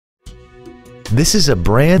This is a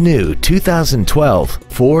brand new 2012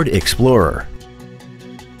 Ford Explorer.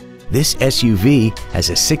 This SUV has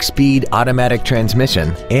a 6-speed automatic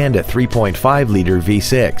transmission and a 3.5-liter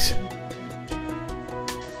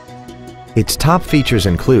V6. Its top features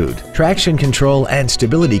include traction control and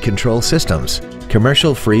stability control systems,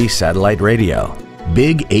 commercial-free satellite radio,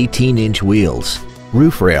 big 18-inch wheels,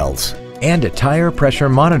 roof rails, and a tire pressure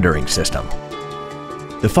monitoring system.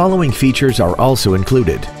 The following features are also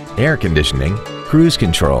included: air conditioning, cruise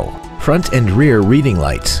control, front and rear reading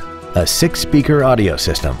lights, a 6-speaker audio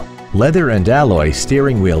system, leather and alloy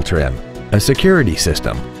steering wheel trim, a security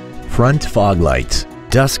system, front fog lights,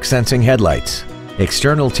 dusk sensing headlights,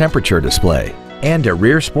 external temperature display, and a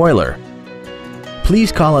rear spoiler.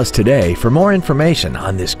 Please call us today for more information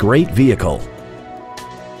on this great vehicle.